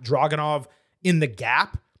trapped Dragunov in the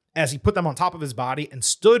gap as he put them on top of his body and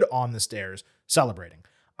stood on the stairs celebrating.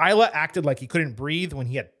 Ilya acted like he couldn't breathe when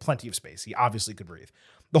he had plenty of space. He obviously could breathe.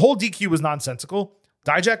 The whole DQ was nonsensical.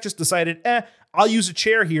 Dijak just decided, I'll use a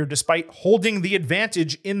chair here despite holding the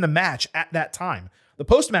advantage in the match at that time. The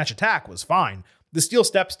post-match attack was fine. The steel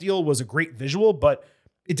step steal was a great visual, but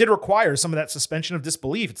it did require some of that suspension of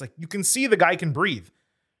disbelief. It's like, you can see the guy can breathe.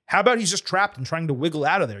 How about he's just trapped and trying to wiggle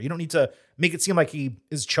out of there? You don't need to make it seem like he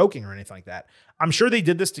is choking or anything like that. I'm sure they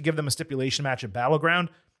did this to give them a stipulation match at Battleground.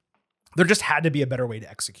 There just had to be a better way to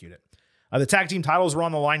execute it. The tag team titles were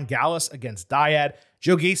on the line. Callis against Dyad.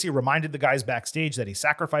 Joe Gacy reminded the guys backstage that he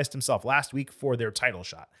sacrificed himself last week for their title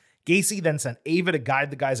shot. Gacy then sent Ava to guide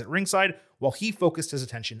the guys at ringside while he focused his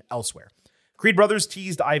attention elsewhere. Creed Brothers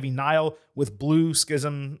teased Ivy Nile with blue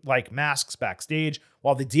schism-like masks backstage,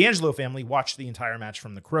 while the D'Angelo family watched the entire match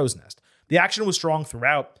from the crow's nest. The action was strong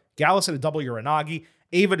throughout. Callis had a double Uranagi.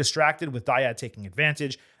 Ava distracted with Dyad taking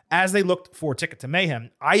advantage. As they looked for Ticket to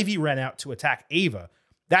Mayhem, Ivy ran out to attack Ava.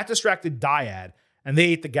 That distracted Dyad, and they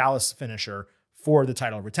ate the Callis finisher for the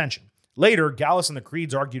title retention. Later, Callis and the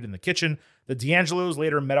Creeds argued in the kitchen. The D'Angelos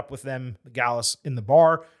later met up with them, the Callis, in the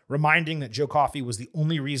bar, reminding that Joe Coffey was the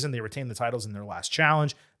only reason they retained the titles in their last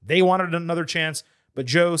challenge. They wanted another chance, but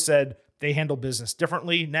Joe said they handle business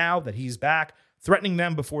differently now that he's back, threatening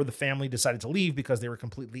them before the family decided to leave because they were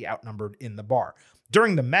completely outnumbered in the bar.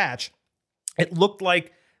 During the match, it looked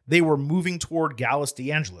like they were moving toward Gallus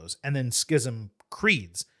D'Angelos and then Schism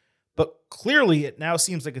Creeds. But clearly, it now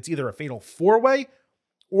seems like it's either a fatal four-way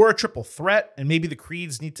or a triple threat, and maybe the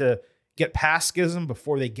Creeds need to get past Schism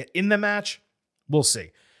before they get in the match. We'll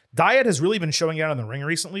see. Dyad has really been showing out in the ring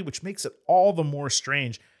recently, which makes it all the more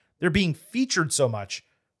strange. They're being featured so much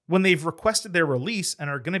when they've requested their release and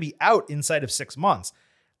are going to be out inside of 6 months.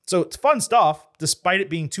 So it's fun stuff, despite it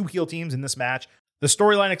being 2 heel teams in this match. The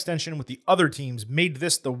storyline extension with the other teams made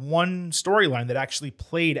this the one storyline that actually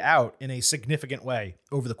played out in a significant way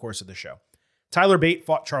over the course of the show. Tyler Bate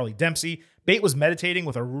fought Charlie Dempsey. Bate was meditating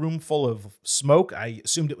with a room full of smoke. I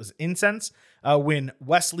assumed it was incense. When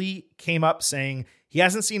Wesley came up saying he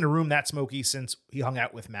hasn't seen a room that smoky since he hung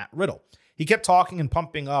out with Matt Riddle. He kept talking and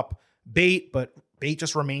pumping up Bate, but Bate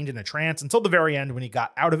just remained in a trance until the very end when he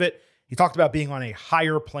got out of it. He talked about being on a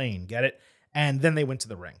higher plane, get it? And then they went to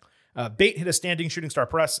the ring. Bate hit a standing shooting star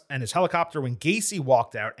press and his helicopter when Gacy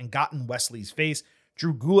walked out and got in Wesley's face.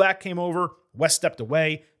 Drew Gulak came over. West stepped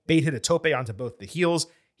away. Bate hit a tope onto both the heels.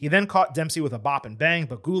 He then caught Dempsey with a bop and bang,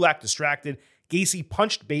 but Gulak distracted. Gacy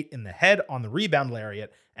punched Bate in the head on the rebound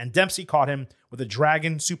lariat, and Dempsey caught him with a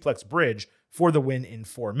dragon suplex bridge for the win in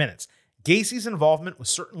 4 minutes. Gacy's involvement was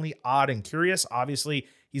certainly odd and curious. Obviously,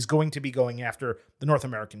 he's going to be going after the North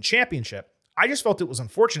American Championship. I just felt it was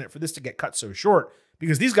unfortunate for this to get cut so short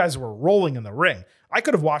because these guys were rolling in the ring. I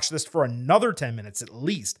could have watched this for another 10 minutes at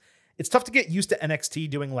least. It's tough to get used to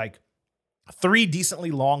NXT doing like 3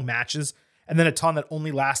 decently long matches and then a ton that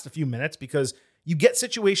only last a few minutes because you get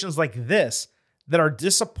situations like this that are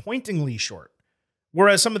disappointingly short.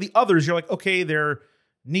 Whereas some of the others, you're like, okay, they're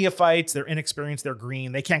neophytes, they're inexperienced, they're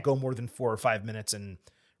green. They can't go more than 4 or 5 minutes and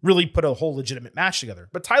really put a whole legitimate match together.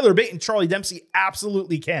 But Tyler Bate and Charlie Dempsey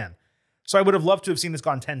absolutely can. So I would have loved to have seen this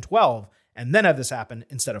gone 10-12 and then have this happen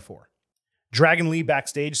instead of 4. Dragon Lee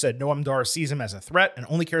backstage said Noam Dar sees him as a threat and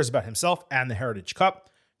only cares about himself and the Heritage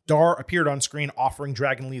Cup. Dar appeared on screen offering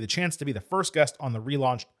Dragon Lee the chance to be the first guest on the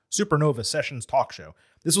relaunched Supernova Sessions talk show.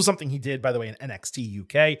 This was something he did, by the way, in NXT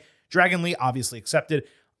UK. Dragon Lee obviously accepted.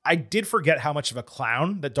 I did forget how much of a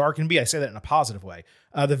clown that Dar can be. I say that in a positive way.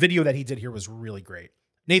 The video that he did here was really great.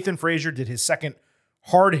 Nathan Frazier did his second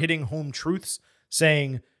hard-hitting home truths,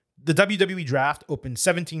 saying the WWE draft opened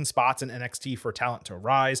 17 spots in NXT for talent to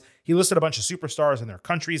rise. He listed a bunch of superstars in their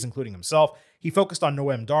countries, including himself. He focused on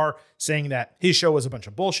Noam Dar, saying that his show was a bunch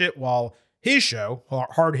of bullshit, while his show,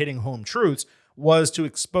 hard-hitting home truths, was to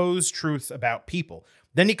expose truth about people.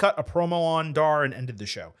 Then he cut a promo on Dar and ended the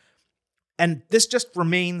show. And this just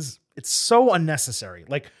remains, it's so unnecessary.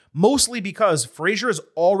 Like, mostly because Frazier has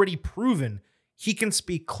already proven he can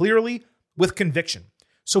speak clearly with conviction.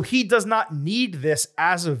 So he does not need this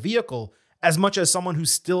as a vehicle as much as someone who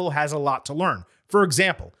still has a lot to learn. For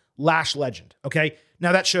example, Lash Legend, okay?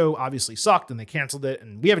 Now that show obviously sucked and they canceled it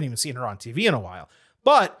and we haven't even seen her on TV in a while.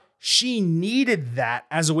 But she needed that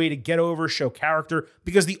as a way to get over, show character,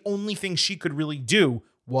 because the only thing she could really do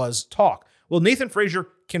was talk. Well, Nathan Frazier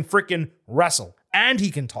can freaking wrestle and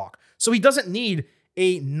he can talk. So he doesn't need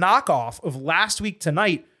a knockoff of Last Week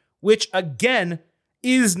Tonight, which again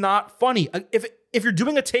is not funny. If you're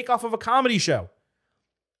doing a takeoff of a comedy show,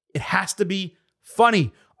 it has to be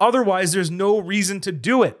funny. Otherwise, there's no reason to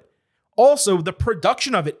do it. Also, the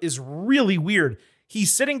production of it is really weird.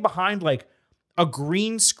 He's sitting behind like a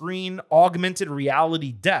green screen augmented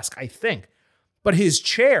reality desk, I think. But his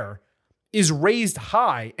chair is raised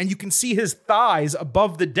high and you can see his thighs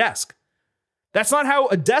above the desk. That's not how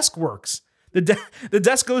a desk works. The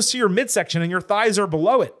desk goes to your midsection and your thighs are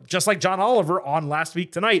below it, just like John Oliver on Last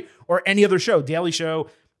Week Tonight or any other show, Daily Show,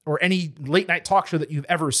 or any late night talk show that you've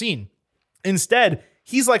ever seen. Instead,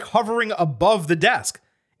 he's like hovering above the desk.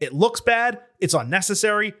 It looks bad. It's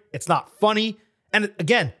unnecessary. It's not funny. And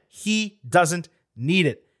again, he doesn't need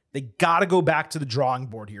it. They got to go back to the drawing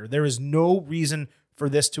board here. There is no reason for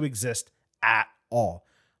this to exist at all.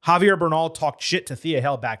 Javier Bernal talked shit to Thea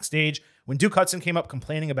Hale backstage. When Duke Hudson came up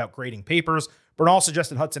complaining about grading papers, Bernal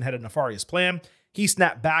suggested Hudson had a nefarious plan. He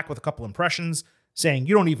snapped back with a couple impressions, saying,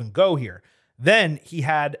 "You don't even go here." Then he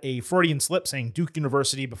had a Freudian slip saying Duke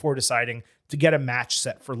University before deciding to get a match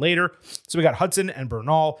set for later. So we got Hudson and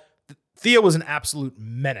Bernal. Thea was an absolute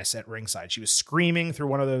menace at ringside. She was screaming through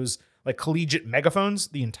one of those like collegiate megaphones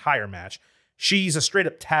the entire match. She's a straight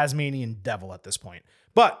up Tasmanian devil at this point,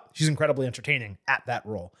 but she's incredibly entertaining at that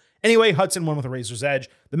role. Anyway, Hudson won with a razor's edge.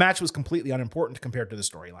 The match was completely unimportant compared to the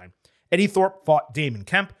storyline. Eddie Thorpe fought Damon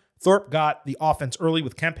Kemp. Thorpe got the offense early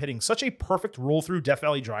with Kemp hitting such a perfect roll-through Death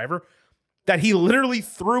Valley driver that he literally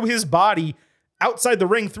threw his body outside the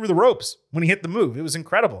ring through the ropes when he hit the move. It was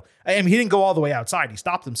incredible. I mean, he didn't go all the way outside. He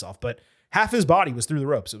stopped himself, but half his body was through the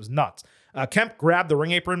ropes. It was nuts. Kemp grabbed the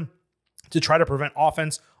ring apron to try to prevent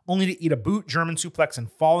offense, only to eat a boot, German suplex,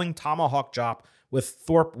 and falling tomahawk chop, with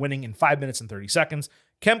Thorpe winning in 5 minutes and 30 seconds.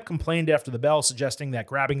 Kemp complained after the bell, suggesting that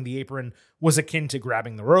grabbing the apron was akin to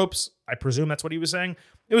grabbing the ropes. I presume that's what he was saying.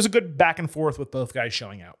 It was a good back and forth with both guys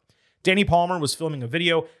showing out. Danny Palmer was filming a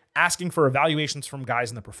video asking for evaluations from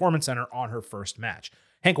guys in the Performance Center on her first match.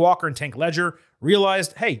 Hank Walker and Tank Ledger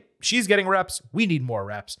realized, hey, she's getting reps. We need more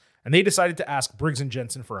reps. And they decided to ask Briggs and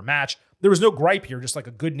Jensen for a match. There was no gripe here, just like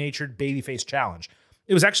a good-natured babyface challenge.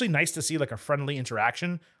 It was actually nice to see like a friendly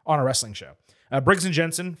interaction on a wrestling show. Briggs and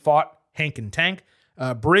Jensen fought Hank and Tank.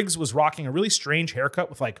 Briggs was rocking a really strange haircut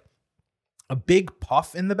with like a big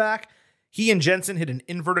puff in the back. He and Jensen hit an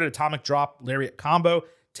inverted atomic drop lariat combo.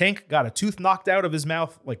 Tank got a tooth knocked out of his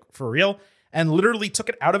mouth, like for real, and literally took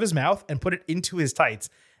it out of his mouth and put it into his tights.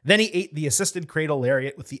 Then he ate the assisted cradle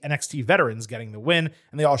lariat with the NXT veterans getting the win,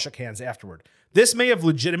 and they all shook hands afterward. This may have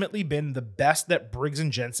legitimately been the best that Briggs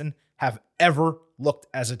and Jensen have ever looked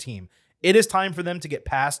as a team. It is time for them to get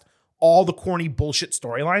past all the corny bullshit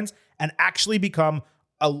storylines and actually become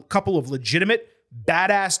a couple of legitimate,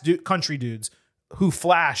 badass country dudes who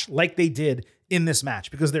flash like they did in this match,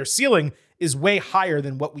 because their ceiling is way higher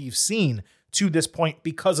than what we've seen to this point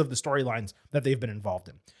because of the storylines that they've been involved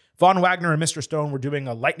in. Von Wagner and Mr. Stone were doing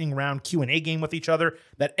a lightning round Q&A game with each other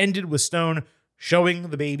that ended with Stone showing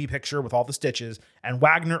the baby picture with all the stitches, and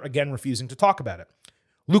Wagner again refusing to talk about it.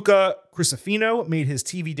 Luca Crucifino made his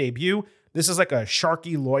TV debut. This is like a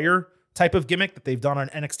Sharky lawyer type of gimmick that they've done on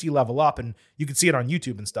NXT Level Up, and you can see it on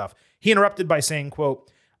YouTube and stuff. He interrupted by saying, quote,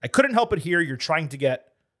 "I couldn't help but hear you're trying to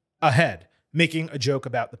get ahead," making a joke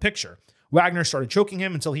about the picture. Wagner started choking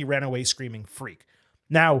him until he ran away screaming, "Freak."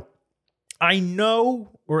 Now, I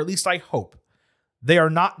know, or at least I hope, they are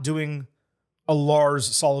not doing a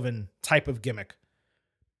Lars Sullivan type of gimmick,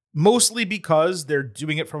 mostly because they're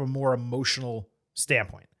doing it from a more emotional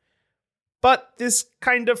standpoint. But this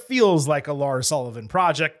kind of feels like a Lars Sullivan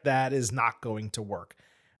project that is not going to work.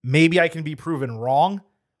 Maybe I can be proven wrong,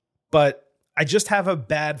 but I just have a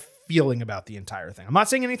bad feeling about the entire thing. I'm not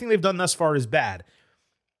saying anything they've done thus far is bad.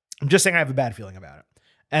 I'm just saying I have a bad feeling about it.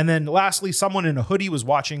 And then lastly, someone in a hoodie was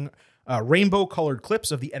watching rainbow-colored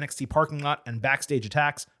clips of the NXT parking lot and backstage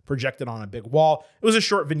attacks projected on a big wall. It was a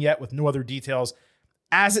short vignette with no other details.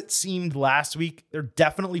 As it seemed last week, they're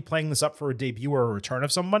definitely playing this up for a debut or a return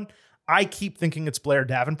of someone. I keep thinking it's Blair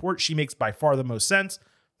Davenport. She makes by far the most sense,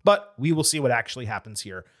 but we will see what actually happens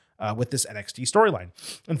here with this NXT storyline.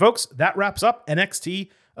 And folks, that wraps up NXT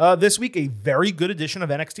this week. A very good edition of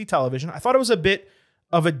NXT television. I thought it was a bit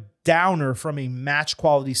of a downer from a match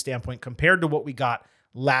quality standpoint compared to what we got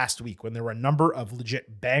last week when there were a number of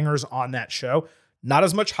legit bangers on that show. Not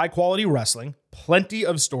as much high quality wrestling, plenty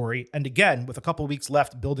of story, and again, with a couple weeks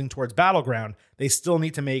left building towards Battleground, they still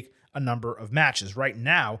need to make a number of matches. Right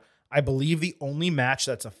now, I believe the only match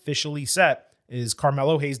that's officially set is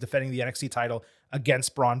Carmelo Hayes defending the NXT title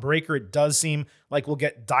against Braun Breaker. It does seem like we'll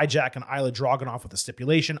get Dijak and Isla Dragunov with a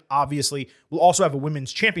stipulation. Obviously, we'll also have a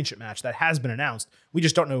women's championship match that has been announced. We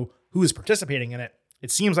just don't know who is participating in it.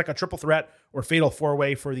 It seems like a triple threat or fatal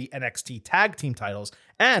four-way for the NXT tag team titles.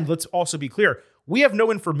 And let's also be clear, we have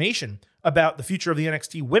no information about the future of the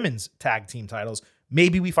NXT women's tag team titles.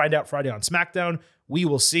 Maybe we find out Friday on SmackDown. We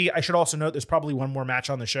will see. I should also note there's probably one more match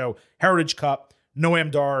on the show. Heritage Cup, Noam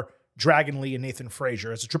Dar, Dragon Lee, and Nathan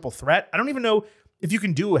Frazier as a triple threat. I don't even know if you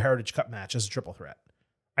can do a Heritage Cup match as a triple threat.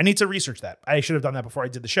 I need to research that. I should have done that before I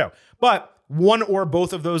did the show. But one or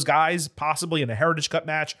both of those guys, possibly in a Heritage Cup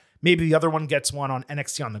match. Maybe the other one gets one on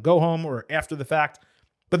NXT on the go home or after the fact.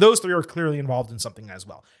 But those three are clearly involved in something as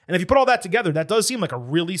well. And if you put all that together, that does seem like a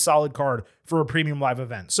really solid card for a premium live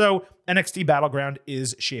event. So NXT Battleground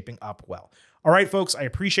is shaping up well. All right, folks, I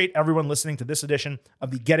appreciate everyone listening to this edition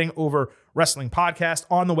of the Getting Over Wrestling podcast.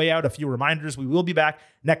 On the way out, a few reminders. We will be back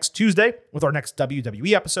next Tuesday with our next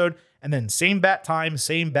WWE episode. And then same bat time,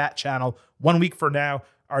 same bat channel, 1 week from now,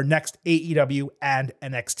 our next AEW and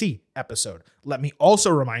NXT episode. Let me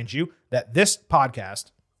also remind you that this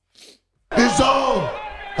podcast It's all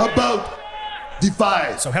about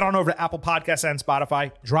Defy. So head on over to Apple Podcasts and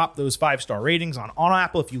Spotify. Drop those 5-star ratings on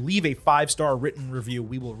Apple. If you leave a 5-star written review,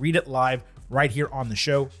 we will read it live right here on the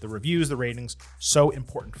show. The reviews, the ratings, so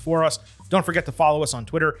important for us. Don't forget to follow us on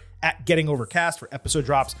Twitter at GettingOverCast for episode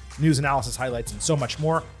drops, news analysis highlights, and so much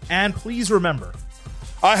more. And please remember,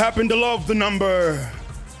 I happen to love the number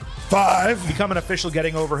 5. become an official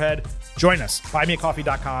Getting Overhead. Join us.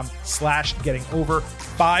 BuyMeACoffee.com/GettingOver.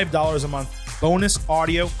 $5 a month. Bonus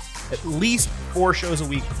audio. At least 4 shows a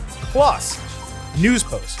week. Plus news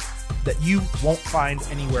posts that you won't find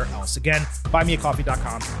anywhere else. Again,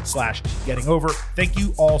 BuyMeACoffee.com/GettingOver. Thank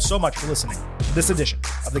you all so much for listening to this edition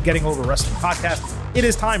of the Getting Over Wrestling podcast. It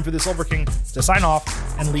is time for the Silver King to sign off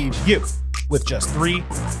and leave you with just 3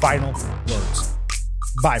 final words.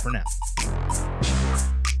 Bye for now.